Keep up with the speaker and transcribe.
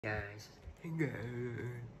Guys, okay,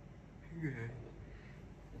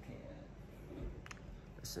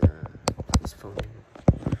 let's this phone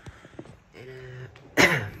and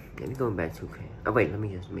let me go back to okay. Oh wait, let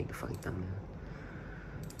me just make the fucking thumbnail.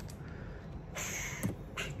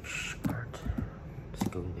 Art. Let's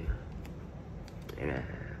go there. And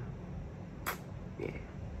yeah.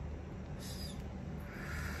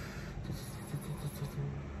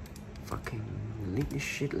 Fucking delete this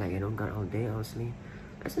shit like I don't got all day honestly.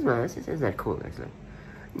 This is that cool, guys.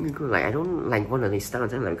 Like I don't like one of these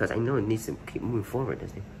styles like, because I know it needs to keep moving forward.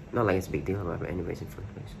 This thing, not like it's a big deal about anyways in first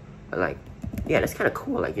place. But like, yeah, that's kind of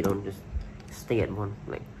cool. Like you don't just stay at one.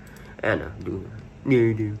 Like, I don't know,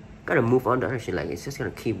 do gotta move on to other shit. Like it's just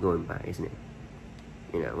gonna keep going by, isn't it?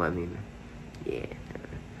 You know what I mean? Yeah.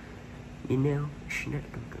 You know.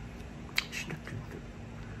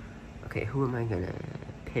 Okay, who am I gonna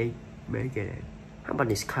pick? How about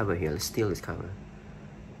this cover here? Let's steal this cover.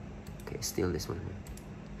 Okay, steal this one.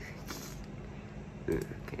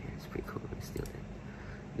 Okay, it's pretty cool. Let's steal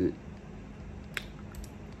that.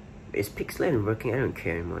 Is pixelated working? I don't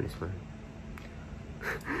care anymore. This one.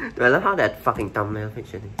 I love how that fucking thumbnail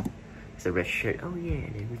picture thing. It's a red shirt. Oh yeah,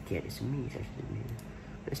 then we get it's me. It's actually me.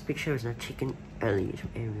 This picture is not chicken alley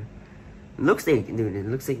area. Looks like, dude, it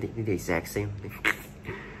looks like the exact same thing.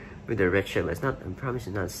 With the red shirt, but it's not. I promise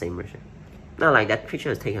it's not the same red shirt. Not like that picture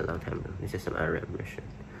was taken a long time ago. It's just some other red shirt.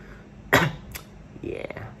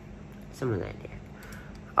 Yeah, something like that.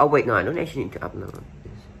 Oh wait, no, I don't actually need to upload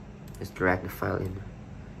this. Just drag the file in.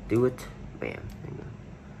 Do it. Bam. There you go.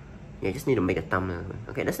 Yeah, I just need to make a thumbnail.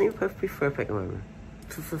 Okay, that's not perfect. Whatever.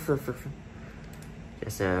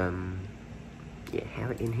 Just yeah,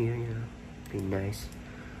 have it in here. You know, be nice.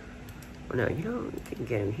 Oh no, you know, you can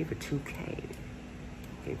get it here for 2K.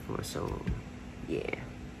 Okay, so yeah.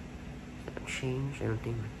 Change, I don't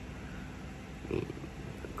think. I mean,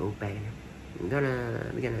 go back. We're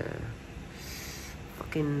gonna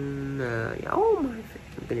fucking yeah, oh my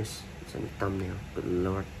goodness, it's a thumbnail. Good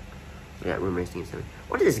lord. Yeah, reminiscing something.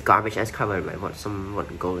 What is this garbage ass cover, man?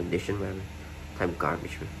 What gold edition, whatever type of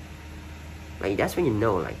garbage, man. Like that's when you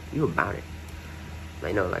know, like you about it.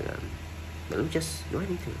 Like no, like let me just. Do I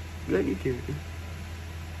need to?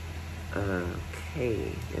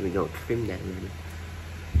 Okay, there we go. Trim that a little bit.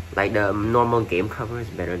 Like the normal game cover is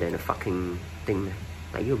better than the fucking thing, man.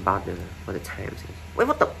 Like you about the what the times is. Wait,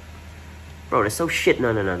 what the? Bro, that's so shit.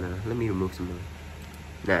 No. Let me remove some more.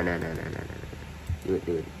 No. Do it.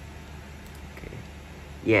 Okay.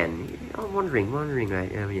 Yeah, and you're wondering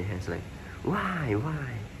right over your heads, like, why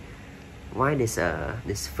this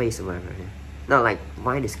face or whatever? Yeah? Not like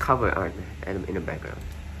why this cover art in the background?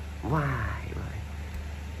 Why?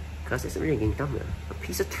 Because it's a really game thumbnail. A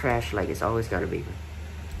piece of trash, like it's always gotta be. Man.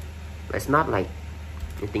 It's not like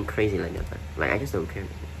anything crazy like that, but like I just don't care.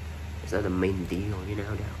 It's not the main deal, you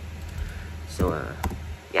know. So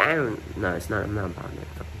yeah, I don't. No, it's not. I'm not about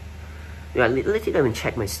that. Yeah, I literally don't even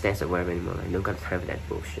check my stats or whatever anymore. Like, I don't got time for that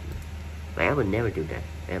bullshit. Like I would never do that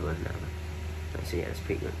ever. Never. Like, so yeah, that's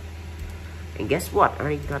pretty good. And guess what? I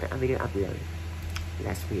already got a video uploaded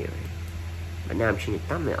last week, right? But now I'm changing the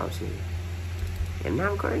thumbnail, obviously. And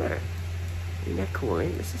now I'm going there. Isn't that cool? Eh?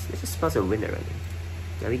 This is supposed to win already.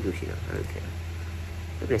 Now we Gucci though, I don't care.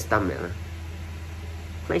 Look at this thumbnail, huh?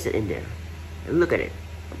 Place it in there. And look at it.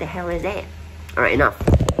 What the hell is that? Alright, enough.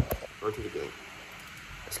 On to the game.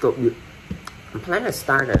 Let's go. I'm planning to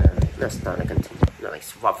continue. Not like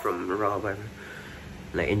swap from raw or whatever.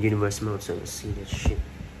 Like in universe mode, so see this shit.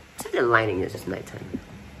 Except the lighting is just nighttime.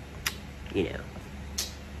 You know.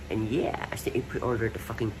 And yeah, I still pre-ordered the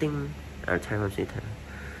fucking thing. Our time on time.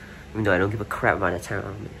 Even though I don't give a crap about the time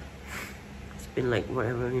on me. Been like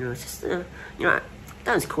whatever, you know. It's just you know, I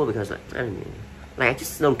thought it's cool because like I don't know, like I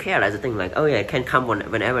just don't care. That's the thing. Like, oh yeah, it can come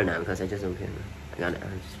whenever now because I just don't care. I just,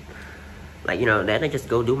 like, you know, then I just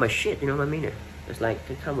go do my shit. You know what I mean? It's like it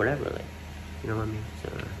can come whatever, like, you know what I mean. So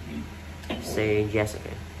say yes,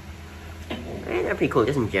 okay. And they're pretty cool,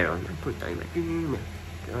 just in general. I'm pretty like,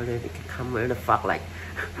 oh, they can come where the fuck, like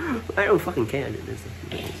I don't fucking care.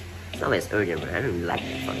 It's not like it's urgent, but I don't really like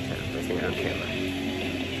that fucking stuff. I think I don't care about it.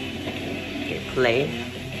 Play.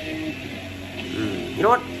 You know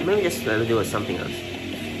what? Maybe just do something else.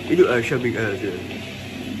 We do something else.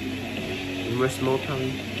 Immerse mode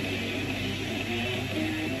probably.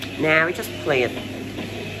 Nah, we just play it.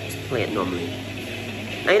 Just play it normally.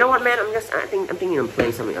 Now you know what, man? I'm thinking of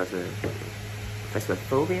playing something else.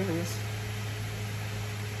 Phasmophobia, I guess.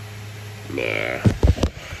 Nah.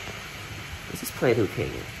 Let's just play it okay.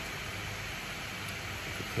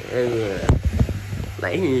 Okay.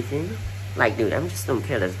 Like anything. Like, dude, I just don't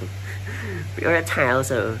care. That's we are a tile,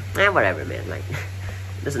 so whatever, man. Like,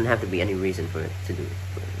 Doesn't have to be any reason for it to do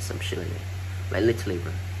some shit like that. Like literally,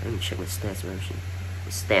 bro. Let me check my stats, bro. My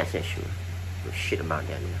stats issue. No shit about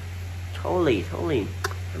that, man. Totally.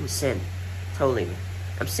 I'm saying, totally, man.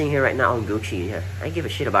 I'm sitting here right now on Gucci. Yeah, I give a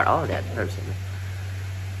shit about all of that. You know what I'm saying, man?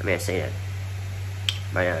 I mean, I say that.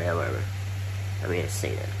 But yeah, whatever. I mean, I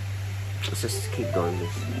say that. Let's just keep going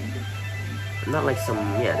with this. I'm not like some,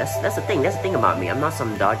 yeah, that's the thing. That's the thing about me. I'm not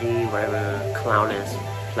some dodgy, whatever, clown-ass,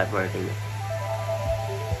 clever thing.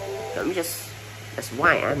 Let me just, that's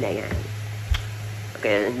why I'm that guy.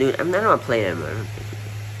 Okay, dude, I'm not gonna play them, man.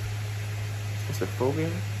 That's the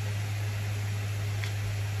phobia?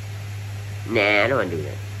 Nah, I don't wanna do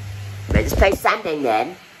that. Let's just play something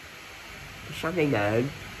then. Something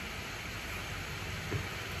then.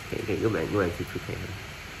 Okay, go back to 2K.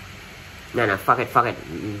 Nah, fuck it.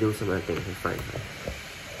 You do some other things, it's fine.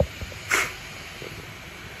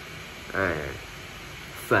 Alright.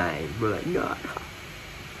 Fine, we're like, no.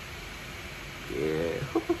 Yeah.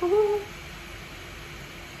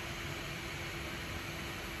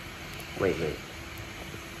 Wait. Get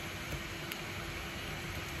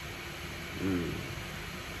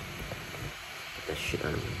that shit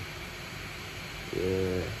out of me.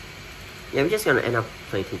 Yeah. Yeah, we're just gonna end up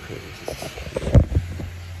playing 2K.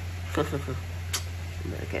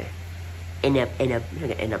 Okay. End up. We're not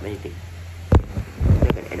gonna end up anything.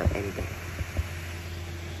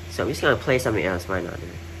 So I'm just gonna play something else. Why not, dude?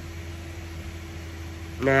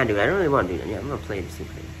 Nah, dude, I don't really want to do that. Yeah, I'm gonna play this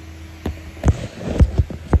 2K.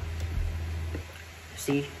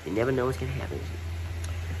 See, you never know what's gonna happen.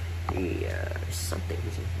 Yeah, something.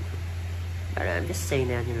 But I'm just saying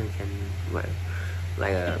that, you know, you can, well,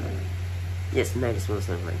 like, yes, might as well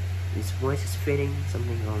something like, his voice is fitting,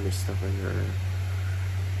 something, all this stuff, like,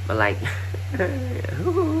 but like,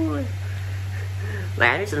 like,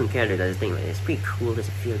 I just don't care, dude, that's the thing, like, it's pretty cool, does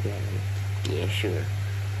it feel good, like, yeah, sure,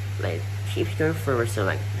 like, keep going first, so,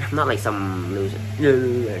 like, I'm not like some loser,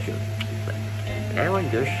 no, sure, but I want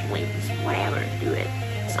to go sleep, whatever, do it,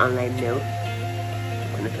 it's online note,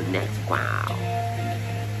 I'm gonna connect, wow,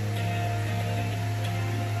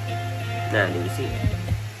 nah, do you see?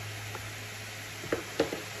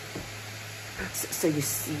 So you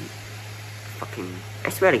see, fucking, I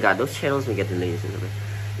swear to God, those channels will get deleted.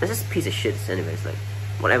 That's just a piece of shit anyways, like,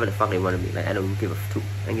 whatever the fuck they want to be, like, I don't give a fuck,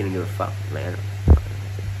 I don't give a fuck, like, I don't,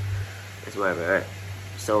 that's whatever, alright,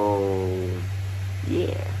 so,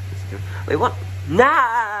 yeah, wait, what,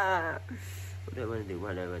 nah, what do I want to do,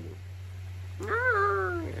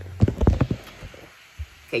 nah, yeah.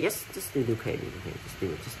 Okay, just do okay, dude, okay,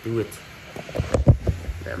 just do it,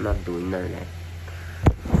 I'm not doing none of that,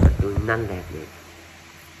 doing none of that, dude.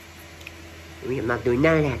 I'm not doing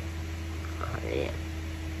none of that. Oh, yeah.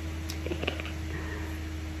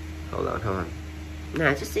 Hold on.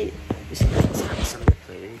 Nah, just see. It's gotta be something to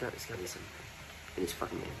play. It's gotta be something in this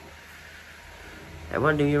fucking game. I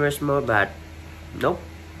want to do Euros mode, but nope.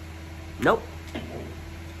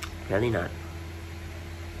 Apparently not.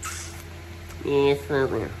 Yeah,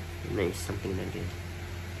 maybe something that good.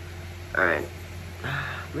 Alright.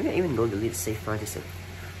 We're not even going to delete the save file just to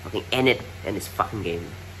fucking end this fucking game.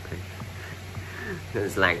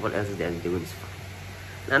 Because like, what else is there to do in this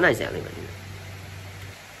fucking... Not exactly, but you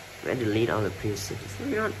know. I delete all the previous saves.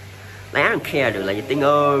 Like, I don't care, dude. Like, you think,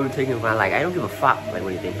 oh, taking a while. Like, I don't give a fuck. Like, what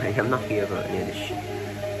do you think? Like, I'm not here for any of this shit.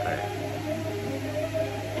 Alright.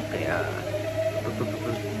 Okay,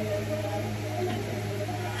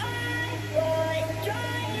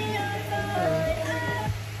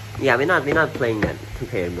 yeah, we're not playing that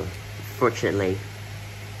 2K anymore. Fortunately.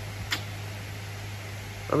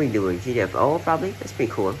 What are we doing? GTFO probably? That's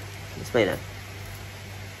pretty cool. Let's play that.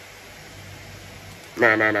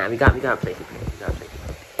 Nah. We gotta play 2K.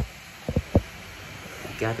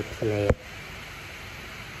 We gotta play it.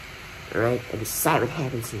 Alright? And decide what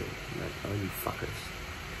happens here. Like, all you fuckers.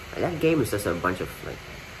 Like, that game is just a bunch of, like,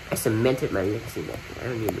 I cemented my legacy in that. I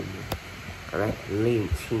don't need to know. Alright? Leading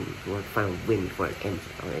team. You want to find a win before it ends.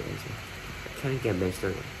 Alright, I can't get better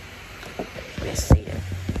story. Let's say that.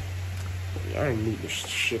 I don't need this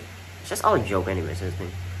shit. It's just all a joke anyways, this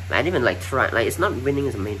thing. Like, I didn't even like try, like, it's not winning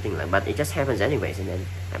is the main thing, like, but it just happens anyways, and then it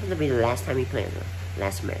happens to be the last time we played,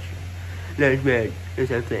 last match. That's what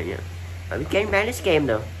I'm playing, yeah. But we came back this game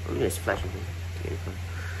though. Look at this flashing thing.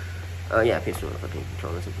 Oh yeah, PS4 fucking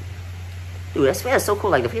controller or something. Dude, that's why it's so cool,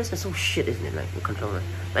 like, the PS4 is so shit, isn't it, like, the controller.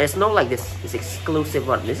 Like, it's no, like, this exclusive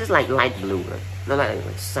one. This is, like, light blue, right? Not like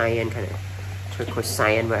cyan, kind of, turquoise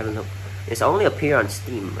cyan, whatever, look. It's only appear on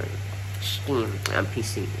Steam, right? Steam on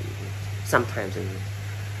PC sometimes anyway.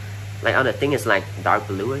 Like other thing is like dark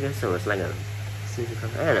blue, I guess, so it's like a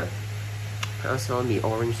I don't know. Also be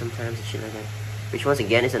orange sometimes and shit like that. which once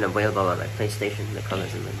again isn't available on like PlayStation. The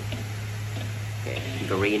colors in them. Okay,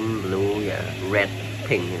 green, blue, yeah, red,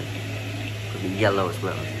 pink, yeah. Could be yellow as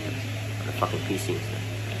well. On the fucking PC.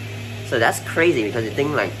 So that's crazy because the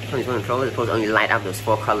thing like 21 controller is supposed to only light up those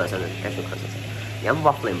 4 colors on the actual colors. Yeah, I'm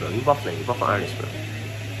waffling, bro. You waffle artist, bro.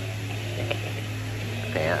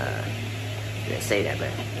 Okay, did I say that,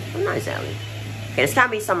 man? Well, not exactly. Okay, there's gotta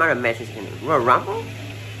be some other matches you can do. Royal Rumble?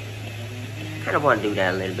 Kind of want to do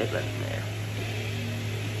that a little bit, but yeah.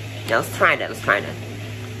 Yeah, let's try that.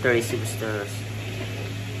 30 superstars.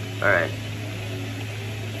 Alright.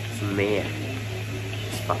 Man.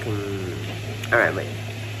 It's fucking... Alright, wait.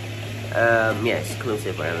 Yeah,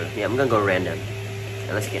 exclusive, whatever. Yeah, I'm gonna go random.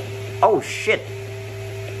 And let's get... Oh, shit!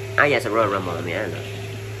 Ah, yeah, it's a Royal Rumble. I mean, I don't know.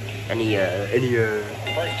 Any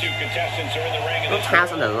First 2 contestants are in the ring. No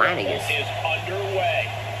tiles on the line, I guess. Is underway.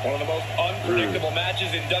 One of the most unpredictable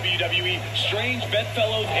matches in WWE. Strange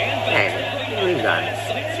bedfellows and believe that.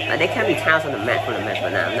 Like, there can be tiles on the mat for the match,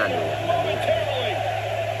 but nah, I'm not doing that.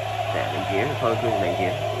 Yeah, Nigeria, Apollo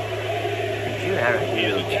Nigeria. Nigeria, alright.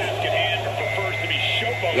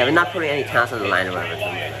 Yeah, we're not putting any tiles on the line around or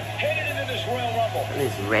something like that.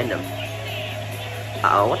 This is random.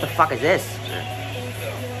 Uh-oh, what the fuck is this?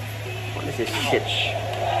 What is this shit?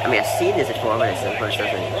 I mean, I've seen this before, but it's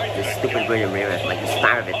this stupid version mirror, like the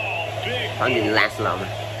star of it. How did it last long?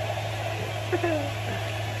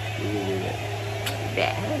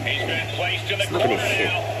 Look at this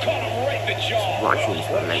shit. Just watching this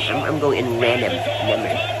one, like, I'm going in random.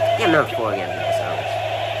 Yeah, I'm not 4 again.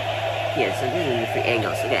 Yeah, so this is the 3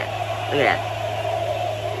 angles. Look at that. Look at that.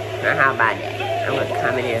 Now, how about that? I'm gonna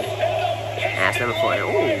come in here. Ass number 4. Ooh,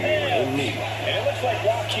 ain't me.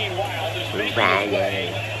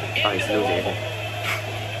 Oh, he's losing it.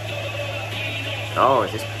 Oh,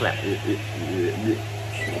 it's just flip.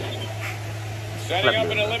 Setting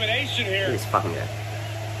up an elimination here. This fucking guy.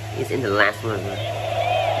 He's in the last one.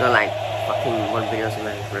 Not like fucking one video or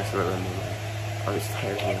like first one. Oh, his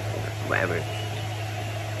hair here. Whatever.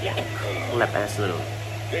 Yeah. Flip ass little.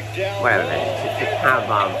 Whatever, man. It's a power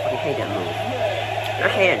bomb. I fucking hate that move. I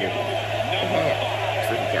hate it, dude. It's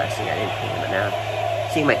ridiculous. I didn't hate it, but now.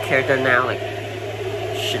 Seeing my character now, like,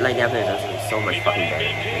 shit like that, there's so much fucking better.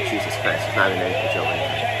 Like, Jesus Christ, it's not even a joke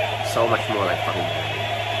anymore. So much more like fucking better.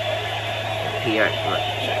 Here, look.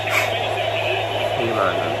 Come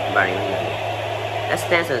on, buddy. That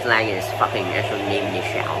stance is like his fucking actual name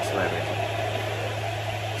initials, whatever.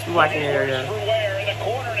 Just watching it right now.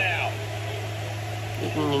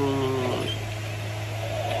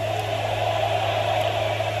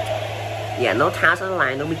 Yeah, no tiles on the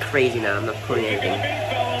line, don't be crazy now. I'm not putting anything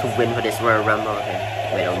to win for this Royal Rumble. Okay,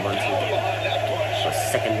 wait on 1, 2. So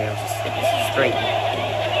second round, just straight.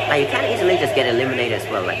 Like, you can't easily just get eliminated as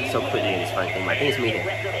well, like, so quickly in this fucking thing. But I think it's me here.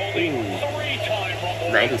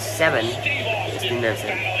 Ooh. 97. It's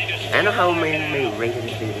 97. I don't know how many rated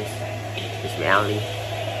this thing is. This reality.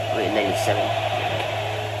 Wait, 97.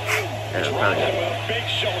 I don't know, probably.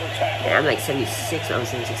 Yeah, I'm like 76 or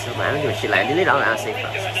 76, but I don't give a shit. Like, I delete all the unsafe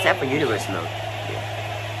files, except for universe mode.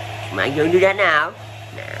 Yeah. Am I gonna do that now?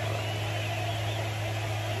 No.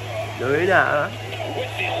 No, no.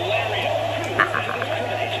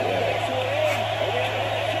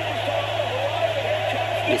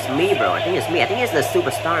 It's me, bro. I think it's me. I think it's the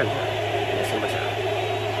superstar. The superstar.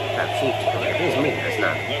 Chief. I think it's me. It's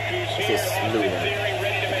not. It's just Lou.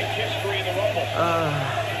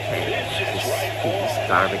 This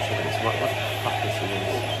garbage. What the fuck is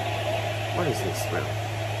this? What is this, bro?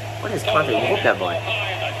 What is content? Whoop that boy.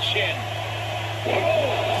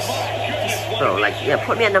 Just, bro, like, yeah,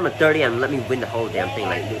 put me at number 30 and let me win the whole damn thing.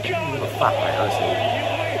 Like, dude, give a fuck, like, honestly.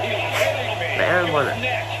 Like, I don't wanna.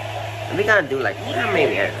 And we gotta do, like,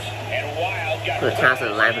 maybe, I don't know. Put the times on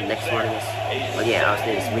the line for the next one. But yeah, I was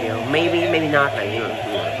doing this video. Maybe, maybe not. Like, you know,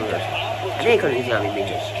 who knows? I think it could easily be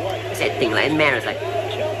me. It's that thing, like, it matters. Like,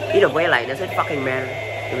 either way, like, does it fucking matter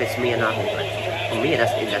if it's me or not? Like, for me, it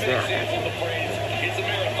does not.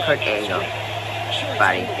 Kurt Angle.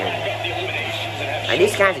 Body. Like,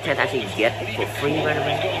 these guys you can't actually get for free, by the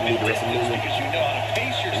way. You need the rest of the movement.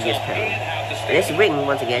 You just pay. And this ring,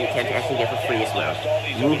 once again, you can't actually get for free as well.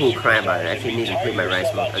 Woohoo, cry about it. I actually need to complete my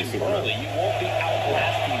rice mode on super mode.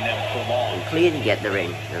 And clearly get the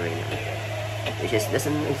ring. It just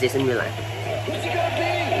doesn't exist in real life.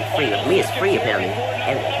 It's free. With me, it's free apparently.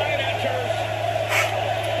 Everything.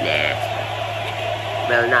 Nah.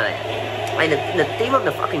 Well, not like the theme of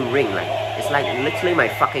the fucking ring, like, it's like literally my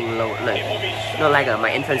fucking low, like, not like my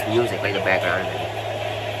entrance music, like the background.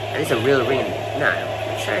 And it's a real ring. Nah,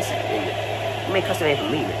 I'm trying to say. You may custom made for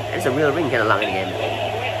me, man. And it's a real ring, get along in the game.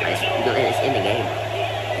 Like, it's in the game.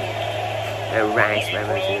 rice,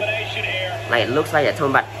 whatever. Like, it looks like a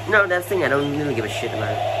tone, but no, that thing I don't really give a shit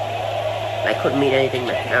about. Like, could mean anything,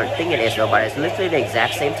 but I don't think it is though, but it's literally the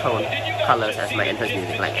exact same tone, colors as my entrance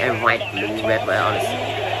music, like white, blue, red, but honestly,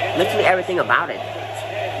 literally everything about it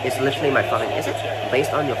is literally my fucking, is it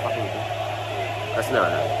based on your fucking thing? That's no,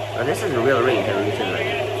 this is a real ring, the reason, like,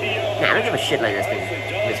 nah, I don't give a shit like this thing,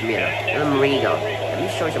 this mirror, let me go, let me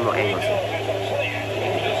show you some more angles here.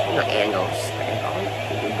 No angles,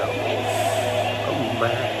 oh my,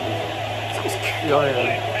 sounds cute,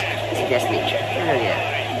 it's Destiny,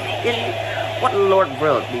 yeah. What Lord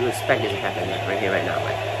world do you expect this to happen right here, right now?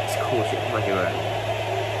 Like, it's cool shit. What you run?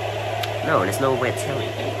 No, there's no way of telling.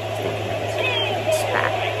 It's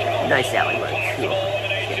bad. Nice out, like, cool.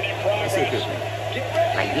 Yeah, it's cool.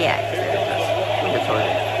 Like, yeah, it's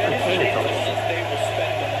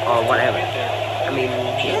or whatever. I mean,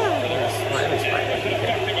 yeah, whatever is fine.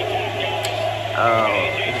 Oh,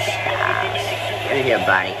 it's stars. Get in here,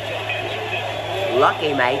 buddy.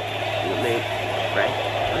 Lucky, mate. You mate,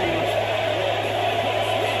 right?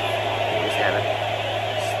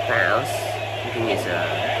 Styles. I think it's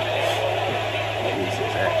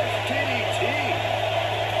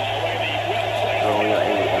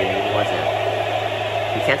what's it?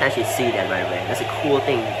 You can't actually see that right away. That's a cool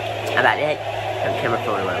thing about it. And camera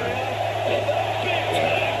phone or whatever.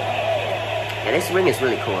 Yeah, this ring is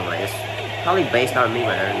really cool. Like, it's probably based on me,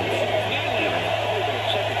 but I don't know.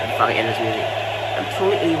 Fucking endless music. I'm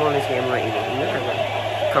totally evil in this game, right? Evil.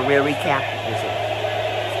 Career recap.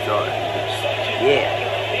 So, yeah.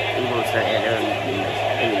 Evil is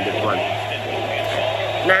and the one.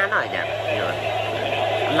 Nah, not like that. You know,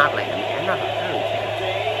 I'm not like them. I'm not a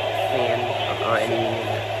fan or any,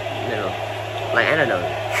 you know, like, I don't know.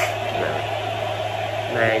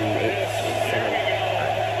 9, 8, 7,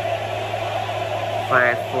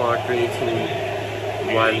 5, 4, 3,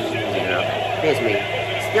 2, 1, 0. There's me.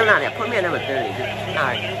 Still not there. Put me at number 30.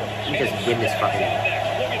 You just win this fucking.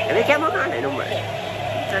 And they kept on I don't mind.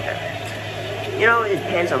 You know, it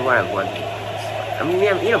depends on what I want. I mean,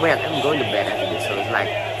 either way, I'm going to bed after this, so it's like,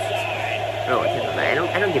 no, I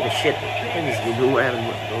don't give a shit. I can just do whatever I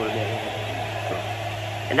want to go to bed.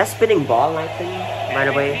 And that spinning ball light thing, by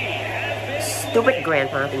the way, stupid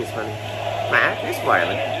grandpa thing is funny. It's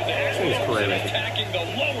whatever. It's cool.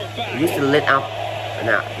 It used to lit up.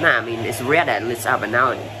 Now, nah, I mean, it's rare that it lights up, and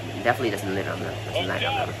now it definitely doesn't lit up. Doesn't light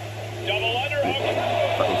up.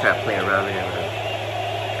 Fucking trying to play around with it.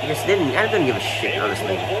 I didn't give a shit,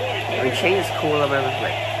 honestly. I mean, change is cool or whatever,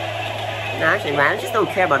 like, nah, actually, man, I just don't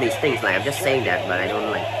care about these things, like, I'm just saying that, but I don't,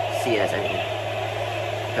 like, see it as anything.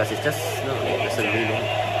 Because it's just, no, it doesn't mean anything.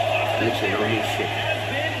 Literally, don't mean shit.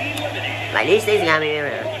 Like, these things got me,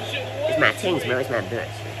 it's my things, bro, it's my birds,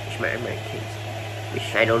 it's my things.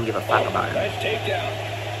 Which I don't give a fuck about it.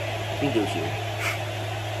 We do shit.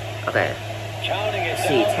 Okay. Let's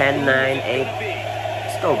see, 10, 9, 8.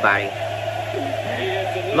 Let's go, buddy.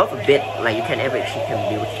 Not a bit, like, you can never actually can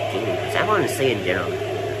do what you do. I want to say in general,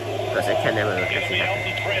 because I can never actually happen.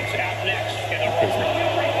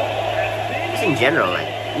 It's in general, like,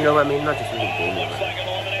 you know what I mean? Not just really gaming, but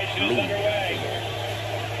me.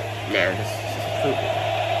 Nah, this is true.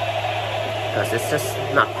 Because it's just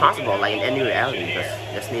not possible, like, in any reality, because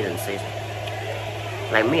just need to say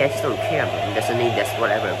something. Like me, I just don't care, but it doesn't need that's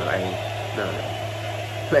whatever, but I, no.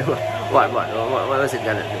 Like, what was it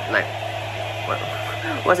gonna, like,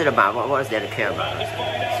 what's it about? What is there to care about?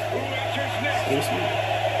 Excuse me?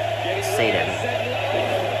 Say that.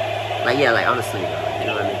 Like, yeah, like, honestly, you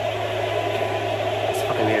know what I mean? It's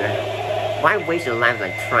fucking weird, right? Why waste your life,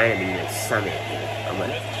 like, trying to be, like, summit?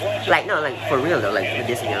 Like, no, like, for real, though, like, with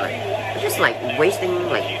this, you know, like, it's just, like, wasting,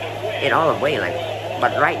 like, it all away, like,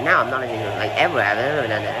 but right now, I'm not, you know, like, ever, I've never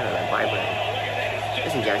done that, ever, like, why would I?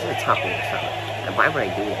 Listen, John, it's a tough thing, like, why would I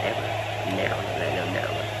do it ever? Now.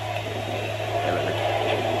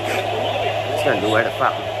 It's gonna do where the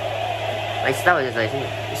fuck. Like, stuff is like,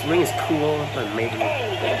 this ring is cool, but maybe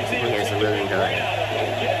this ring is really good.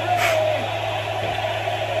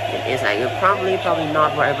 It's like, probably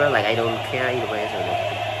not, whatever, like, I don't care either way, so it's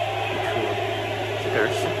cool.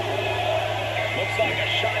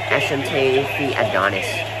 Ashante Fi Adonis.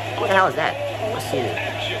 What the hell is that? What's he doing?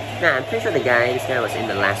 Nah, I'm pretty sure this guy was in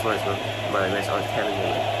the last one as well. But I was telling you,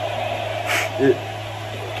 like,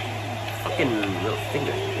 fucking little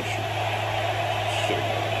finger issue. Shit.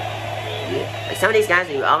 Yeah. Like, some of these guys,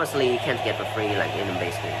 you obviously can't get for free, like, in the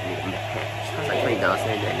basement. In the pack. It costs like $20,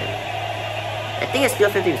 I think it's still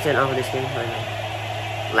 50% off of this game right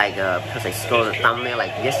now. Like, because I scrolled the thumbnail,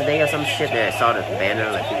 like, yesterday or some shit, and I saw the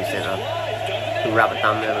banner, like, 50% off. To rub a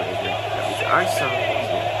thumbnail, which our song,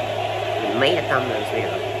 we made a thumbnail, we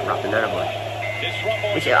rubbed another one.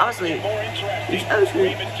 Which obviously,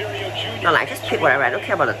 no, like just pick whatever. I don't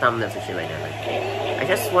care about the thumbnails and shit like that. Like, I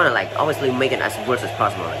just want to like obviously make it as worse as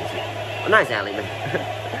possible. Like, well, not exactly, but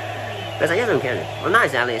because I just don't care. Well, not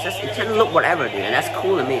exactly. It's just it can look whatever, dude, and that's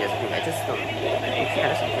cool to me. That's the thing. I just don't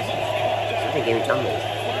care. That's something gave me thumbnails.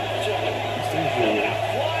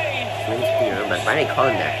 But why they call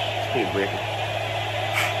him that? It's pretty weird.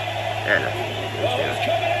 I don't know.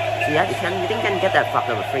 See, you can get that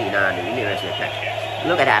fucker for free. Nah, dude, you need to check.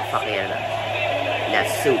 Look at that fucking that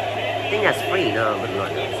suit. I think that's free. No, good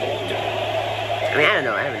lord. I mean, I don't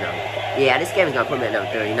know. Yeah, this game is gonna put me at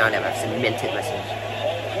number 30 now that I've cemented myself.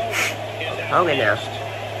 Okay, now.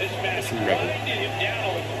 Cemented.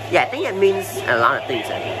 Yeah, I think it means a lot of things,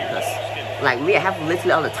 I think, because, like, me, I have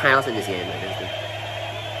literally all the titles in this game.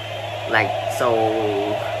 Like, so,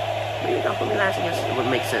 maybe don't put me last, I guess it would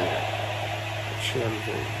make sense.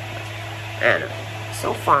 Champion. I don't know.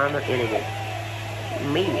 So far, I'm not getting it.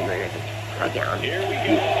 Maybe, right? Again.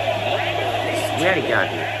 Swear to God,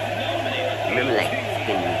 dude. Remember, like,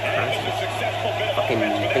 fucking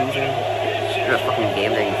things in a fucking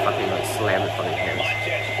game that you fucking like slam the fucking hands.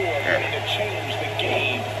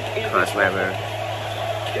 Cross whatever.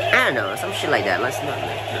 I don't know, some shit like that. Let's not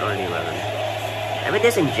like only 11. I mean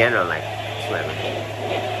this in general, like whatever. You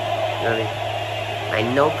know what I mean? I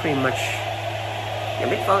know pretty much. A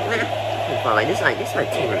bit fun, nah. Like this is my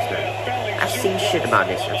teammates, man. I've seen shit about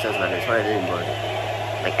this. I'm so about this. Why I didn't want it.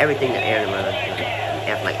 Like everything that aired,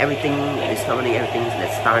 like everything is happening, everything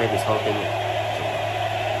that started this whole thing.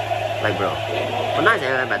 Like bro, well not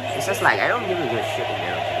that, but it's just like I don't really give a shit in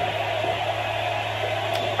there.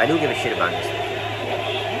 But I do give a shit about this.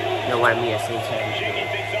 You know what I mean? I say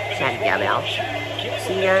chat Gabriel.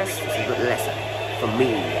 See guys, it's a good lesson for me,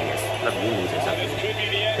 I guess. Not me or something.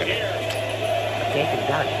 Okay, you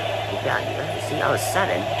got it. See, all of a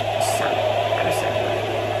sudden,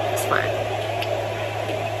 it's fine.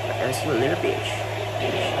 But that's you a little bitch.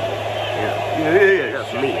 Yeah, that's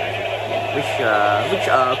me. Which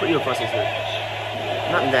put you in process here.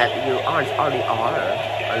 Not that you already are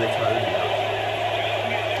a little.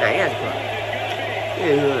 Nah, yeah, it's cool.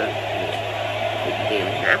 Yeah, good game.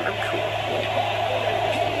 I'm cool.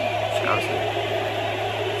 Awesome.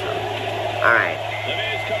 Alright.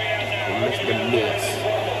 Mr. Miss.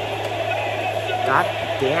 God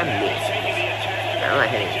damn Miss. I don't like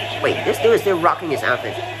hitting. Wait, this dude is still rocking his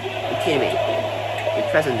outfit. You kidding me? In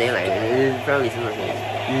present day, like, probably similar things.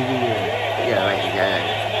 Yeah, right,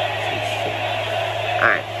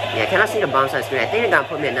 alright. Yeah, can I see the bomb side screen? I think they're gonna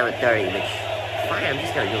put me at number 30, which, fine, I'm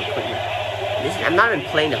just gonna do it quickly. I'm not even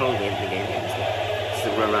playing the whole game. It's a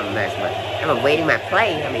run match, but I'm awaiting my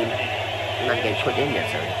play. I mean, I'm not getting put in there,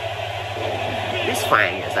 so. It's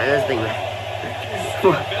fine, yes, that's the thing.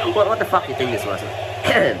 What the fuck do you think this was?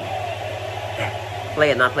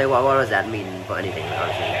 Play or not play, what does that mean for anything,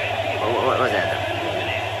 honestly? What was that?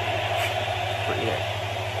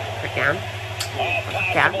 Click down.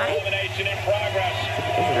 Down, buddy. This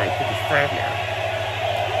is like 55 now.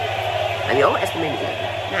 And you overestimated it.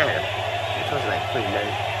 Nah, it was like pretty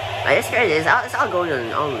nice. Like, it's crazy. It's all going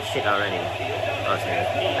on all the shit already. Honestly.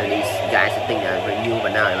 And these guys that think they're new,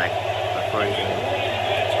 but now they're like, according to them.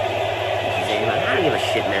 I don't give a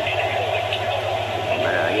shit, man.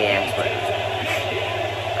 But, yeah, it's fine.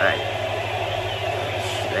 Alright.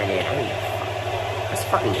 Shit, I don't give a fuck. That's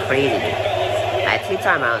fucking crazy, dude. Like, 2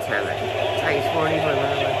 times out of time, like, it's like 40, whatever.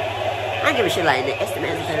 I don't give a shit, like, the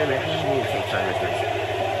estimate is better, man. I don't even take time, I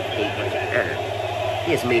don't know.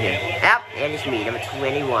 Here's me here. Yep, it is me, number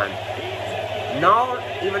 21. No,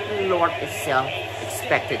 even the Lord itself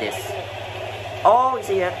expected this. Oh, you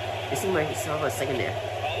see that? You see my saw for a second there.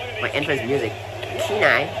 My entrance music.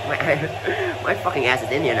 My fucking ass is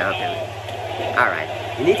in here now, apparently. Alright.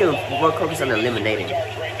 You need to focus on eliminating.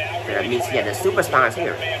 That means, yeah, the superstars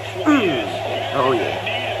here. Oh,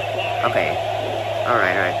 yeah. Okay.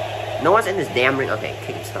 Alright. No one's in this damn ring. Okay,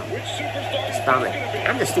 kick it, stop it. Stop it.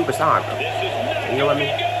 I'm the superstar, bro. You know what I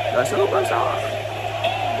mean? The superstar.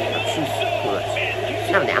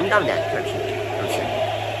 I'm done with that. I'm saying.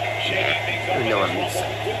 Yeah. You know what I mean.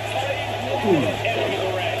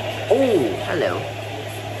 Oh, hello.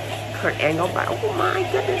 Kurt Angle, but oh my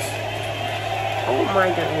goodness. Oh my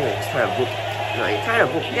goodness. It's trying to whoop. No, you're trying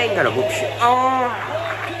to whoop. You ain't gonna whoop shit. Oh.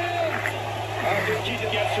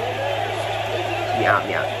 Yeah.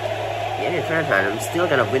 Yeah, in front of time, I'm still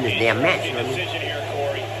gonna win this damn match. You know what I mean?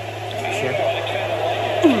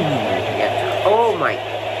 Yeah. Oh my.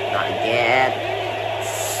 Not again.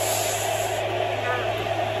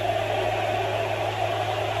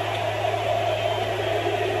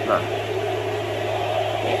 Come on.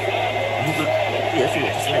 Yeah,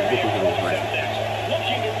 it's like whooping.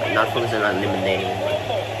 not focusing on eliminating him.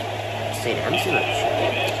 Say that, I'm still like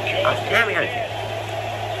shit. Oh, damn it, I don't care.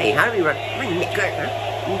 Hey, how do we run? I'm a nicker, huh?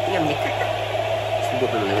 You think I'm nicker? Let's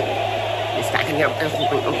whoop him a little bit. This guy can get up.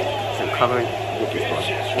 So cover and whoop this boy.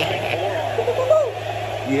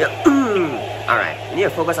 Yeah. Alright, we need to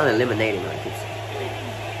focus on eliminating him.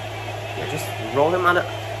 Yeah, just roll him on the.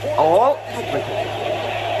 Oh!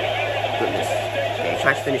 Goodness. Okay,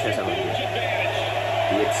 try to finish this over here.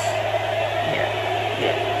 Do it.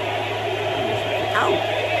 Yeah. Oh!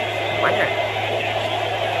 Why not?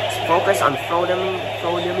 Just focus on throw them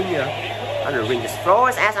in here. On the ring. Just throw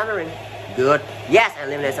his ass on the ring. Good. Yes, and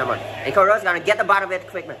eliminate someone. And Koro's gonna get the bottom of it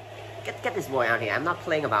quick, man. Get this boy out here. I'm not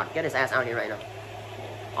playing about it. Get his ass out here right now.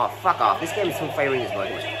 Oh, fuck off. This game is so favoring this boy.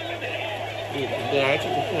 Yeah, I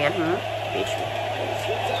think you can, bitch.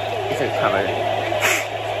 It's uncovered.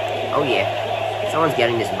 Oh, yeah. Someone's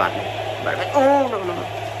getting this button. Oh, no.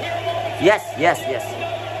 Yes.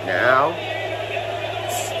 Now.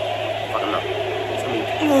 Fuck him up.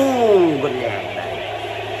 Ooh, good night, buddy.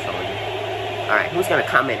 Alright, who's gonna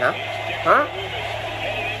come in, huh?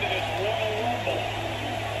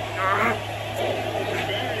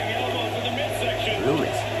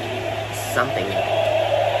 Loomis. Something.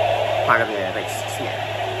 Part of the like snap.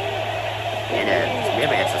 And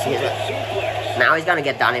so now he's gonna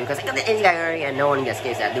get done in because I got the injury already and no one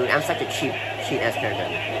escapes that dude. I'm such a cheap ass character.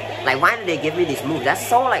 Like, why do they give me these moves? That's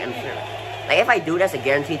so like unfair. Like, if I do that's a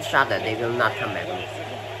guaranteed shot that they will not come back from it.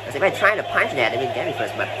 Because if I try to punch that, they will get me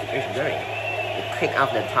first, but it's very. They kick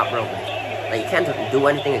off the top rope. Like, you can't do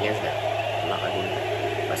anything against that.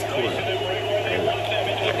 That's cool.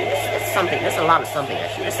 That's something. There's a lot of something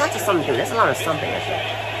actually. It's not just something to do. There's a lot of something actually.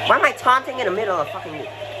 Why am I taunting in the middle of fucking?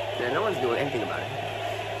 No one's doing anything about it.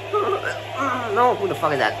 No, who the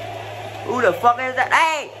fuck is that? Who the fuck is that?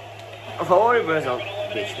 Hey! Oh, reversal,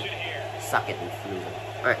 bitch. Suck it, you loser.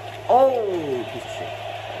 Alright. Oh, piece of shit.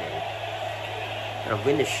 Gonna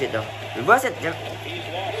win this shit though. Reverse it. Give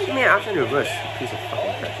me an option to reverse. Piece of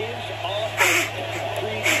fucking crap.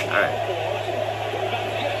 Alright.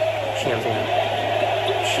 Champion.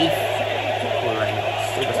 Chief.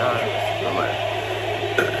 Superstar.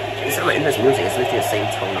 It's not my interest music, it's literally the same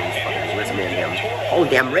tone of this fucking WrestleMania damn. Oh,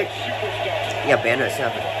 damn rich. Yeah, Banner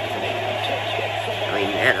itself. I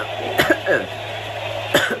mean, Anna.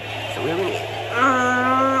 So we really.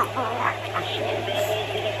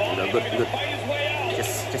 Good.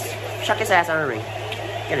 Just chuck his ass on the ring.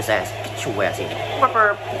 Get his ass. Get your ass in.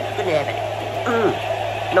 Good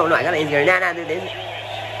night. No, I got an injury. Nah, do this.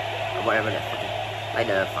 Or whatever the fucking. Like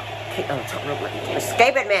the fucking kick on the top rope. Like,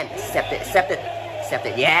 escape it, man. Accept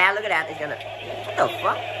it. Yeah, look at that. It's gonna. What the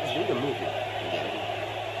fuck? Let's do the move.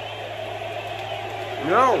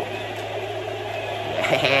 No.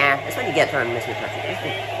 Yeah, that's what you get trying to miss me touching.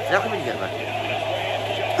 That's what you get about it.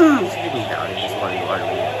 Just leave me down. Just want to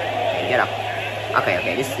okay, get up. Okay.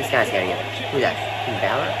 This guy's getting it. Who's that?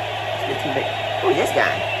 Dara? It's too big. Who's this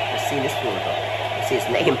guy? Let's see this fool. Let's see his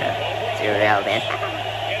name. Zero man.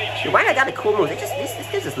 Why I got the cool moves?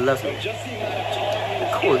 This just loves me.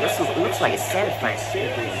 Cool. This looks like it's satisfying.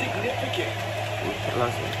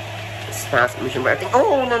 Starts mission everything.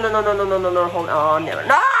 Oh no! Hold on, never.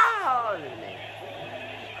 No!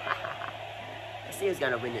 Let's see who's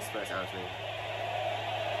gonna win this first, honestly.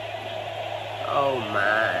 Oh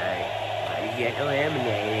my! I get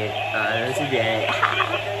eliminated today.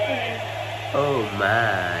 Oh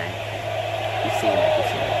my! You see that?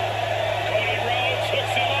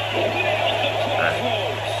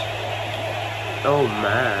 Oh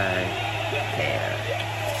my! Yeah.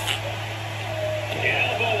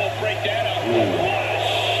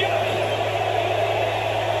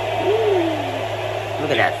 Look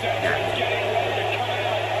at that.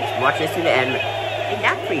 Just watch this to the end. Ain't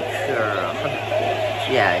that pretty cool?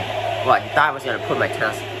 Yeah. Well, I thought I was gonna put my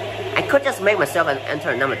task. I could just make myself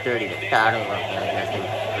enter number 30. I don't know. That's what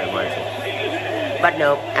I wanted to. But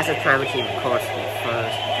no, as a time machine, of course,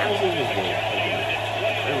 first. Time machine is good.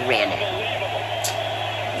 We ran it.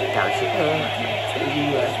 Who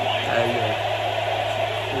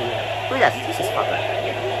is that? This is fucker.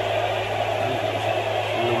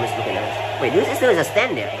 Loomis looking at us. Wait, this dude is a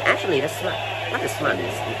stand there. Actually, that's smart. Not as smart,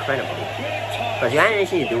 it's incredible. Because you don't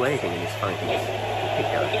actually do anything in this fucking thing. You pick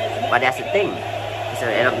down. But that's the thing. It's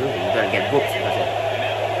gonna end up losing. You're gonna get whooped because of it.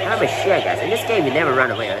 I'm a shit, guys. In this game, you never run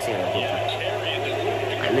away. I see you get whooped.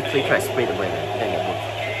 I literally try to sprint away, man. You're gonna get whooped.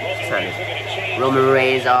 It's not this. Roman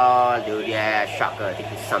Reigns, oh, dude, yeah, shocker. I think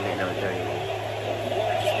he's something number 30.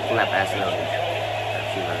 Slap ass load.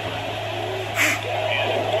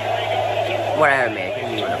 Whatever, man.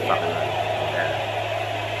 You wanna fucking run.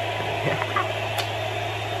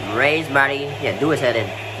 Reigns, buddy. Yeah, do his head in.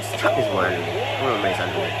 Just chuck this one underneath. Roman Reigns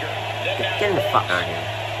underneath. Get the fuck out of here.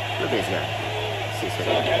 Look at this guy.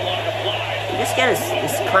 Just get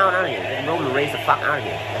this clown out of here. Get Roman Reigns the fuck out of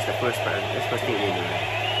here. That's the first part. That's the first thing we need to do.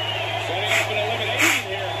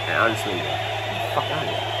 And honestly, get the fuck out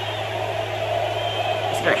of here.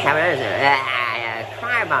 It's gonna happen.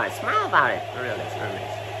 Cry about it. Smile about it. For real, that's Roman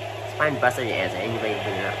Reigns. It's fine busting your ass. Anybody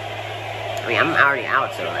bring it up. I mean, I'm already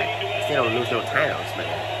out, so like, still don't lose no titles, but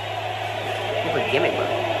people gimmick, bro. I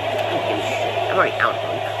don't give a shit. I'm already out, bro.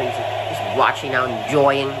 I'm crazy. Just watching now,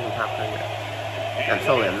 enjoying and popcorn.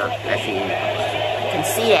 I'm not actually. You can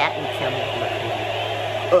see that in the camera.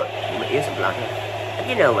 My ears are blocking. But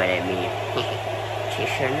you know what I mean.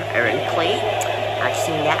 Kitchen, Aaron Clay. I've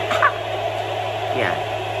seen that. Yeah.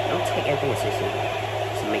 Don't take everything seriously.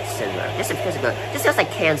 Just makes sense, right? Just because I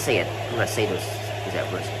can't say it, I'm gonna say those that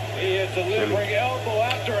words.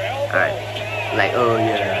 Alright. Like, oh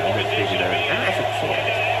yeah, I'm not crazy about it. I don't actually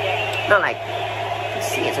care. Not like, you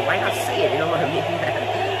see it, so why not say it? You know what I mean?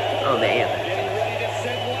 Oh man.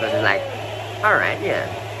 Because it's like, alright, yeah.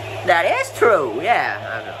 That is true, yeah.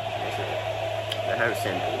 I know. That's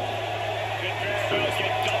 100% true.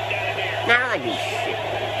 Nah, I don't like this shit.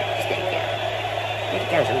 Just that guy. These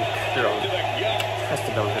guys are really curled. Trust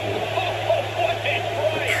the bone for me.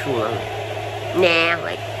 Cool. Nah,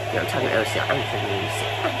 like, you know, I'm talking about I'm talking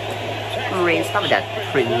Reigns, stop with that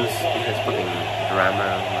Prince, because fucking drama,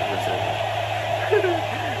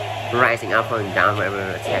 rising up and down, whatever,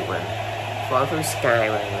 attack, whatever. Fall from the sky,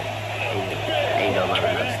 whatever. Ain't no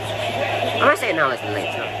whatever. I'm not saying now, it's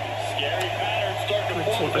late, so.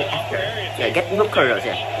 Yeah, get Booker,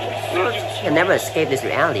 yeah. You can never escape this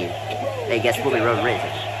reality. They guess whooping Roman Reigns.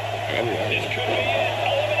 And anyway,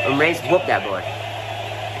 Roman Reigns whooped that boy.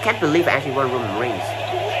 I can't believe I actually won Roman Reigns.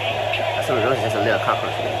 Someone knows it's just a little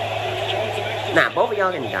cockroach. Nah, both of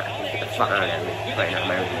y'all can die. Get the fuck out of there right now,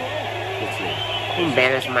 my room.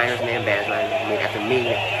 Banners, minors, man, banners, made after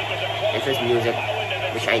me. Entrance music,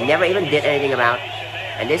 which I never even did anything about.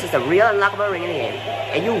 And this is the real unlockable ring in the game.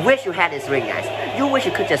 And you wish you had this ring, guys. You wish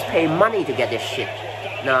you could just pay money to get this shit.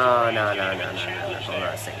 No. Hold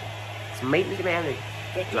on a second. It's made me man.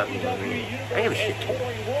 I don't give a shit.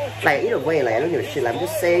 Like, either way, like, I don't give a shit. Like, I'm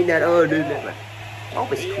just saying that, oh, dude, like,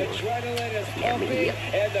 always cool. Yeah, me, yeah.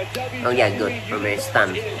 Oh, yeah, good. I'm very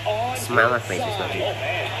stunned. Smile on my face is not good.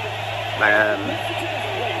 But,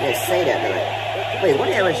 yeah, say that, like, wait, what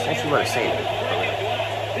did I actually want to say?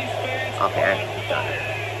 Okay, I got it.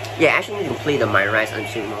 Yeah, actually need to complete the My Rise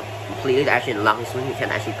Unshakable. Completely, actually unlock this one. You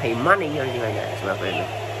can actually pay money or anything like that as well for it.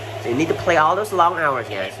 So you need to play all those long hours,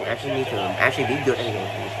 guys. You actually need to actually be good at the game.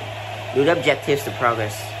 Do the objectives to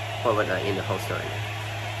progress forward in the whole story.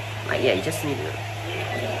 Like, yeah, you just need to.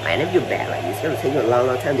 Man, if you're bad, like, it's gonna take you a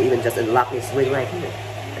long time to even just unlock this ring right here.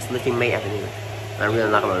 It's literally made after me. I really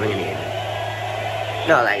unlock my ring in the game.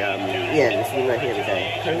 No, like, yeah, this ring right here, which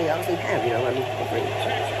I currently obviously have, you know what I mean? For free.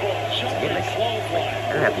 So I get my shit. Like,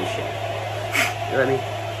 I don't have this shit. You know what I mean?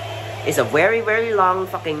 It's a very, very long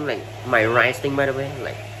fucking, like, My Rise thing, by the way.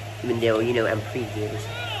 Like, even though, you know, I'm pretty good.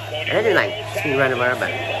 And I didn't like speed run about, but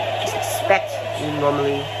just expect you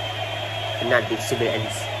normally to not be super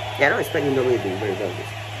ends. Yeah, I don't expect you normally to be very good.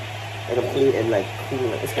 Like complete and like cool.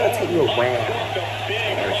 Like, it's gonna take you a while.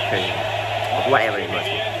 Yeah, it's crazy. Or whatever it must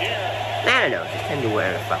be. I don't know, just tend to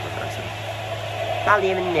wear the fuck with us.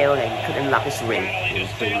 Probably even know that you could unlock this ring in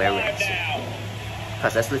 3 merits.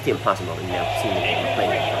 Because that's literally impossible when you never seen the game or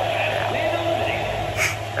played it. Yeah.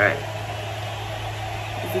 Alright.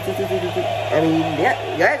 I mean, yeah,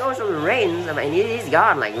 there goes from the Reigns. I mean, he's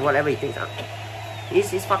gone, like, whatever he thinks of. He's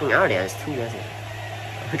fucking out there. It's 2 guys here.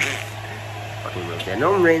 Fucking Reigns. Yeah,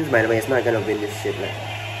 no Reigns, by the way, is not gonna win this shit, like.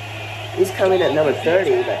 He's coming at number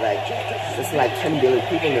 30, but, like, there's like 10 billion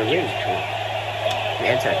people in the ring.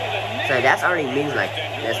 Enter. So that already means, like,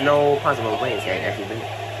 there's no possible way to actually win it.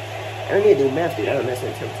 I don't need to do math, dude. I don't mess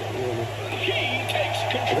with it. You know what I mean?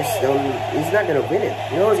 I just don't. He's not gonna win it.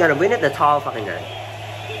 You know who's gonna win it? The tall fucking guy.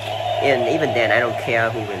 And even then, I don't care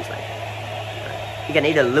who wins. Like, you can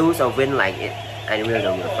either lose or win. Like it, I really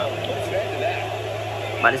don't give a fuck.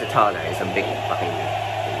 But it's a tall guy. It's a big fucking thing.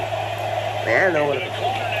 Man, I don't know what.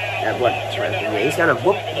 Yeah, he's gonna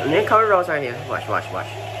whoop. And then Cody Rhodes right here. Watch.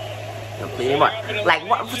 Completely what? Like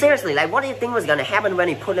what? Seriously, like what do you think was gonna happen when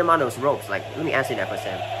he put him on those ropes? Like, let me ask you that for a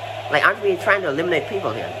second. Like, aren't we trying to eliminate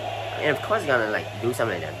people here? And of course, he's gonna like do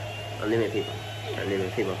something like that. Eliminate people.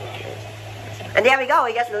 And there we go,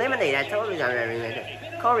 he gets eliminated. I told you he's gonna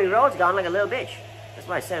eliminate. Cody Rhodes gone like a little bitch. That's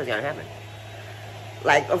what I said was gonna happen.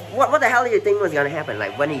 Like, what the hell do you think was gonna happen?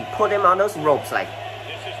 Like, when he put him on those ropes, like,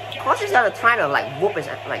 of course he's gonna try to, like, whoop his,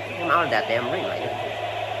 like, him out of that damn ring, like,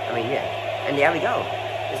 I mean, yeah. And there we go.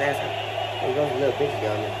 His ass. He goes a little bit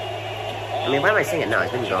gone. I mean, why am I saying it now?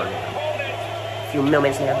 It's been gone. A few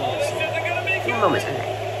moments now. A few moments.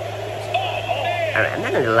 Alright, I'm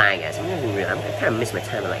not gonna lie, guys. I'm not real. I kind of miss my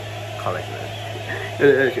time in like college.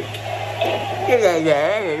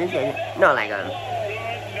 No, like I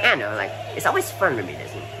don't know, like it's always fun to me.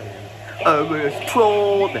 This. It's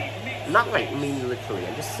trolled. Not like me literally.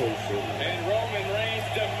 I'm just saying shit.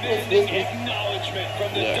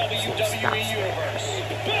 Stop.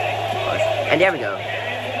 And there we go.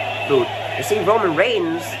 Dude, you see, Roman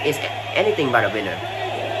Reigns is anything but a winner.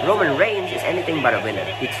 Roman Reigns is anything but a winner.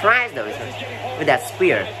 He tries though with that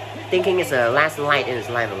spear, thinking it's the last light in his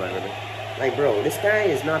life or whatever. Like, bro, this guy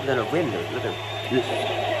is not gonna win, dude. Look at him.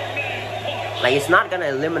 Like, it's not gonna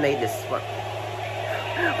eliminate this. What?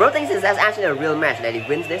 Bro thinks that's actually a real match. That he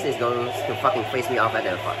wins this, is going to fucking face me off at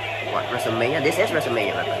the what, WrestleMania? This is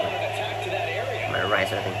WrestleMania, right? Am I right,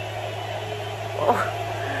 I think? Oh,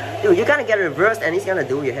 dude, you gotta get reversed, and he's gonna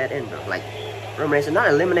do your head in, bro. Like, Roman Reigns is not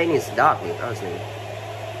eliminating his dog, dude, honestly.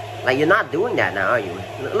 Like, you're not doing that now, are you?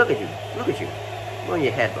 Look at you. Look at you. Go on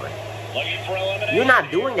your head, boy. You're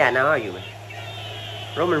not doing that now, are you?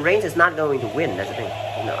 Roman Reigns is not going to win, that's the thing.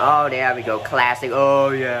 Oh, there we go. Classic. Oh,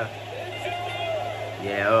 yeah.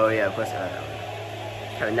 Yeah, oh, yeah, of course.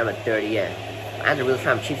 Kind of number 30, yeah. I had to really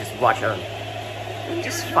try to keep this watch on.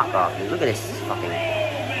 Just fuck off, dude. Look at this fucking...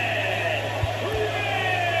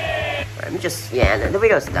 Alright, let me just... Yeah, the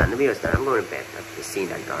video's done. The video's done. I'm going to bed after seeing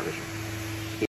that garbage.